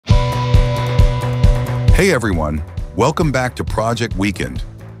Hey everyone, welcome back to Project Weekend.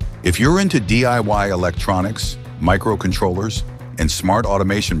 If you're into DIY electronics, microcontrollers, and smart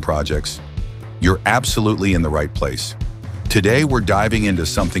automation projects, you're absolutely in the right place. Today we're diving into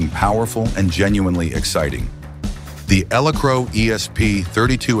something powerful and genuinely exciting. The Elecrow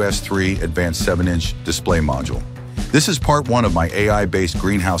ESP32S3 Advance 7-inch display module. This is part one of my AI-based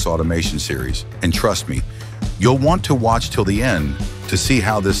greenhouse automation series, and trust me, you'll want to watch till the end to see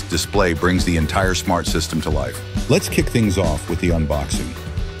how this display brings the entire smart system to life. Let's kick things off with the unboxing.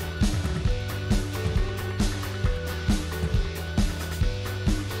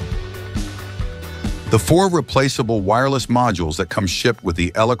 The 4 replaceable wireless modules that come shipped with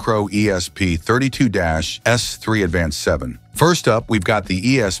the Elecrow ESP32-S3 Advance 7. First up, we've got the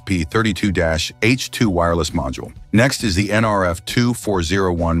ESP32-H2 wireless module. Next is the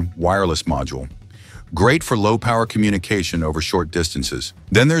NRF2401 wireless module. Great for low-power communication over short distances.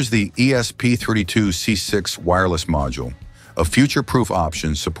 Then there's the ESP32C6 wireless module, a future-proof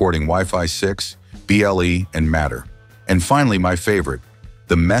option supporting Wi-Fi 6, BLE, and Matter. And finally, my favorite,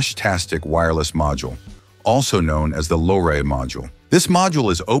 the Mesh-tastic wireless module, also known as the Lora module. This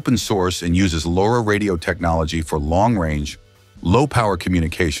module is open source and uses Lora radio technology for long-range, low-power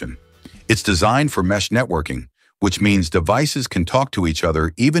communication. It's designed for mesh networking, which means devices can talk to each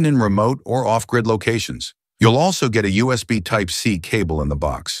other even in remote or off-grid locations. You'll also get a USB Type-C cable in the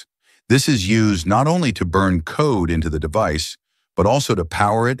box. This is used not only to burn code into the device, but also to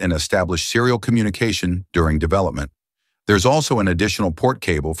power it and establish serial communication during development. There's also an additional port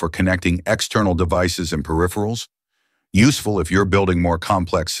cable for connecting external devices and peripherals, useful if you're building more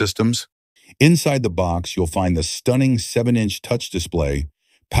complex systems. Inside the box, you'll find the stunning 7-inch touch display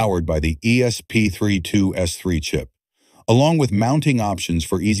powered by the ESP32S3 chip, along with mounting options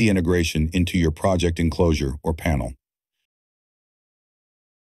for easy integration into your project enclosure or panel.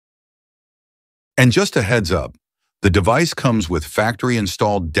 And just a heads up, the device comes with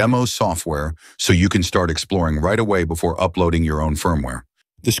factory-installed demo software so you can start exploring right away before uploading your own firmware.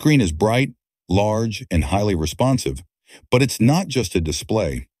 The screen is bright, large, and highly responsive, but it's not just a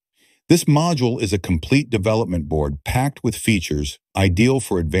display. This module is a complete development board packed with features ideal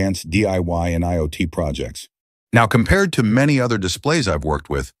for advanced DIY and IoT projects. Now, compared to many other displays I've worked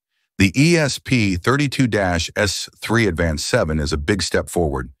with, the ESP32-S3 Advance 7 is a big step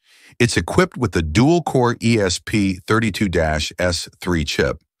forward. It's equipped with the dual-core ESP32-S3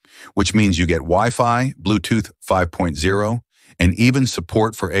 chip, which means you get Wi-Fi, Bluetooth 5.0, and even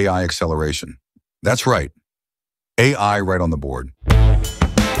support for AI acceleration. That's right, AI right on the board.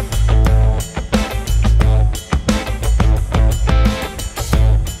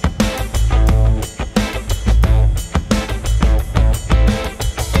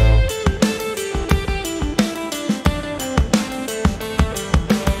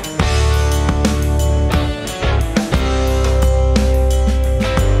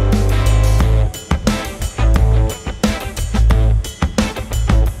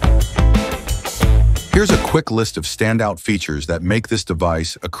 Here's a quick list of standout features that make this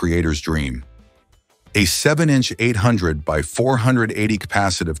device a creator's dream. A 7-inch 800 by 480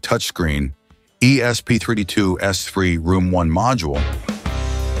 capacitive touchscreen ESP32S3 Room 1 module,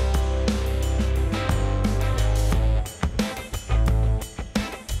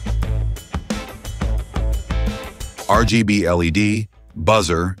 RGB LED,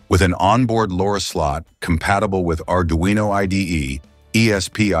 buzzer with an onboard Lora slot compatible with Arduino IDE,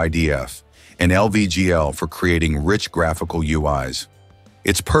 ESP-IDF, and LVGL for creating rich graphical UIs.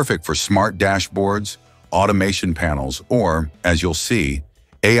 It's perfect for smart dashboards, automation panels, or, as you'll see,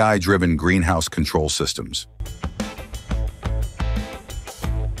 AI-driven greenhouse control systems.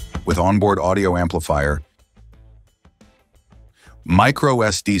 With onboard audio amplifier, micro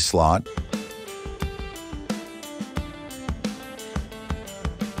SD slot,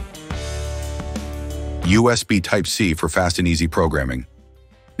 USB Type-C for fast and easy programming.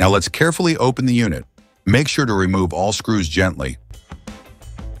 Now let's carefully open the unit. Make sure to remove all screws gently.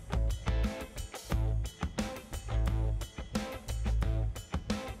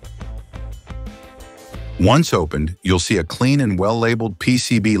 Once opened, you'll see a clean and well-labeled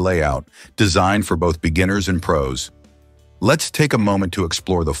PCB layout designed for both beginners and pros. Let's take a moment to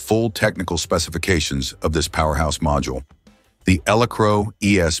explore the full technical specifications of this powerhouse module, the Elecrow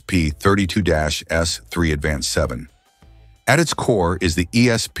ESP32-S3 Advance 7. At its core is the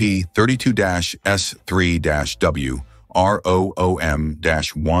ESP32-S3-W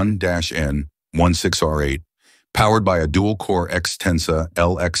ROOM-1-N16R8, powered by a dual-core Xtensa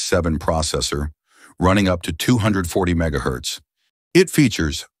LX7 processor running up to 240 MHz. It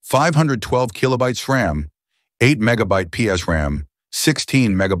features 512 kilobytes RAM, 8 MB PS RAM,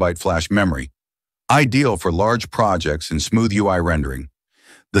 16 MB flash memory, Ideal for large projects and smooth UI rendering.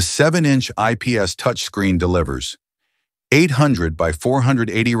 The 7-inch IPS touchscreen delivers 800 by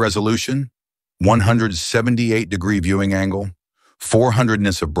 480 resolution, 178-degree viewing angle, 400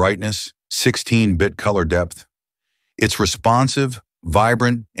 nits of brightness, 16-bit color depth. It's responsive,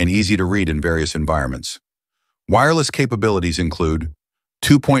 vibrant, and easy to read in various environments. Wireless capabilities include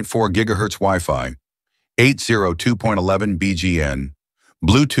 2.4 GHz Wi-Fi, 802.11 BGN,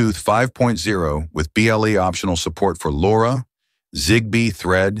 Bluetooth 5.0 with BLE optional support for Lora, Zigbee,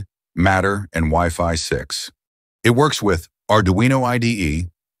 Thread, Matter, and Wi-Fi 6. It works with Arduino IDE,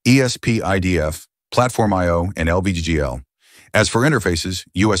 ESP-IDF, Platform I/O, and LVGL. As for interfaces,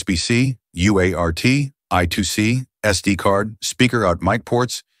 USB-C, UART, I2C, SD card, speaker out mic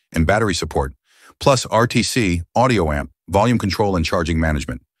ports, and battery support, plus RTC, audio amp, volume control, and charging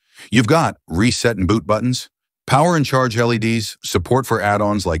management. You've got reset and boot buttons, power and charge LEDs, support for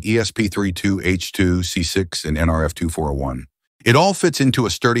add-ons like ESP32H2, C6, and NRF2401. It all fits into a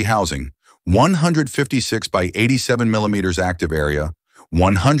sturdy housing, 156 by 87 millimeters active area,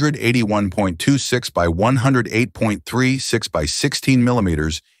 181.26 by 108.36 by 16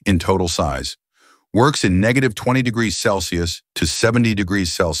 millimeters in total size. Works in negative 20 degrees Celsius to 70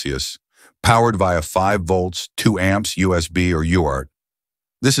 degrees Celsius, powered via 5 volts, 2 amps, USB or UART.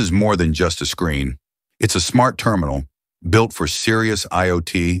 This is more than just a screen. It's a smart terminal built for serious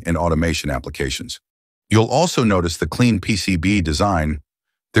IoT and automation applications. You'll also notice the clean PCB design.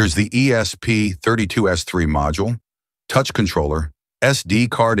 There's the ESP32S3 module, touch controller, SD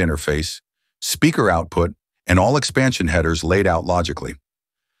card interface, speaker output, and all expansion headers laid out logically.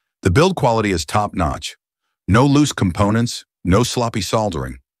 The build quality is top-notch. No loose components, no sloppy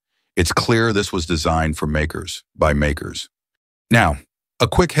soldering. It's clear this was designed for makers, by makers. Now, a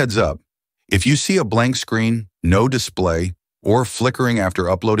quick heads up. If you see a blank screen, no display, or flickering after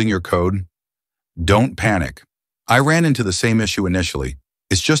uploading your code, don't panic. I ran into the same issue initially.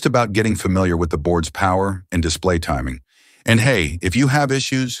 It's just about getting familiar with the board's power and display timing. And hey, if you have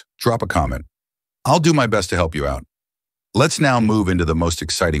issues, drop a comment. I'll do my best to help you out. Let's now move into the most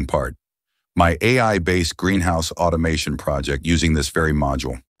exciting part, my AI-based greenhouse automation project using this very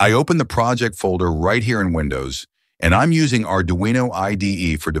module. I opened the project folder right here in Windows, and I'm using Arduino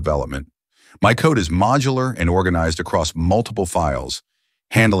IDE for development. My code is modular and organized across multiple files,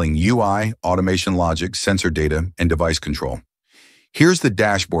 handling UI, automation logic, sensor data, and device control. Here's the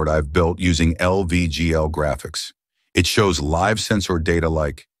dashboard I've built using LVGL graphics. It shows live sensor data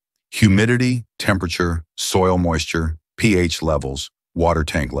like humidity, temperature, soil moisture, pH levels, water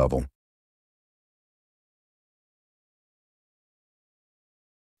tank level.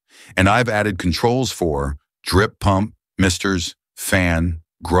 And I've added controls for drip pump, misters, fan,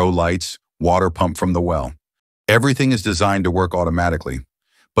 grow lights, water pump from the well. Everything is designed to work automatically,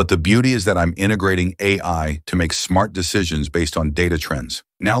 but the beauty is that I'm integrating AI to make smart decisions based on data trends.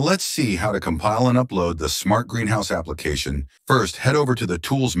 Now let's see how to compile and upload the Smart Greenhouse application. First, head over to the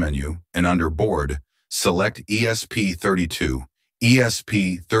Tools menu and under Board, select ESP32,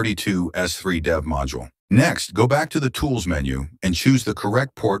 ESP32S3 Dev module. Next, go back to the Tools menu and choose the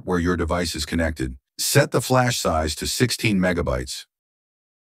correct port where your device is connected. Set the flash size to 16 megabytes.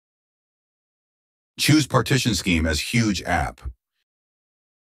 Choose partition scheme as Huge App.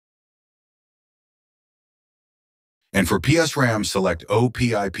 And for PSRAM, select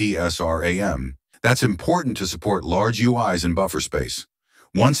OPIP-SRAM. That's important to support large UIs and buffer space.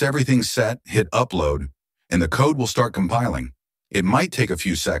 Once everything's set, hit Upload, and the code will start compiling. It might take a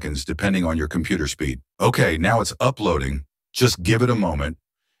few seconds depending on your computer speed. Okay, now it's uploading. Just give it a moment.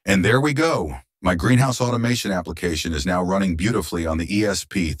 And there we go. My greenhouse automation application is now running beautifully on the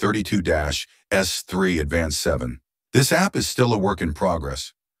ESP32-S3 Advance 7. This app is still a work in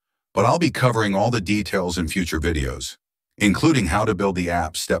progress, but I'll be covering all the details in future videos, including how to build the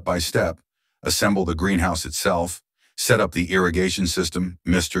app step by step, assemble the greenhouse itself, set up the irrigation system,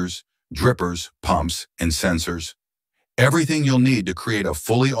 misters, drippers, pumps, and sensors. Everything you'll need to create a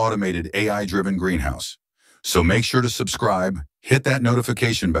fully automated AI-driven greenhouse. So make sure to subscribe, hit that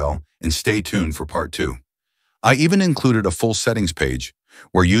notification bell, and stay tuned for part 2. I even included a full settings page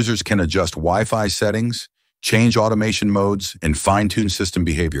where users can adjust Wi-Fi settings, change automation modes, and fine-tune system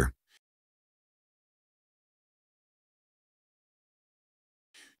behavior.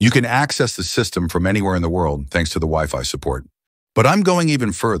 You can access the system from anywhere in the world thanks to the Wi-Fi support. But I'm going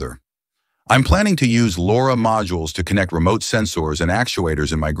even further. I'm planning to use Lora modules to connect remote sensors and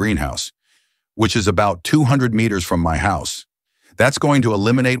actuators in my greenhouse, which is about 200 meters from my house. That's going to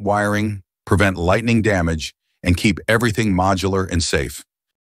eliminate wiring, prevent lightning damage, and keep everything modular and safe.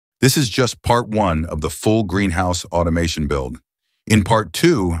 This is just part 1 of the full greenhouse automation build. In part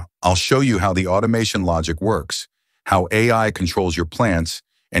 2, I'll show you how the automation logic works, how AI controls your plants,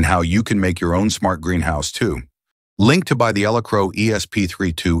 and how you can make your own smart greenhouse too. Link to buy the Elecrow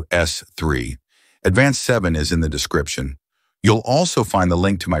ESP32-S3 Advance 7 is in the description. You'll also find the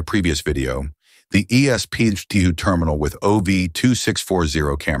link to my previous video, the ESP32 terminal with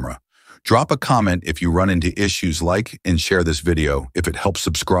OV2640 camera. Drop a comment if you run into issues, like and share this video if it helps.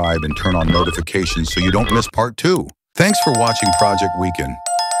 Subscribe and turn on notifications so you don't miss part 2. Thanks for watching Project Weekend,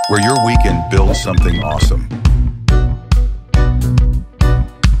 where your weekend builds something awesome.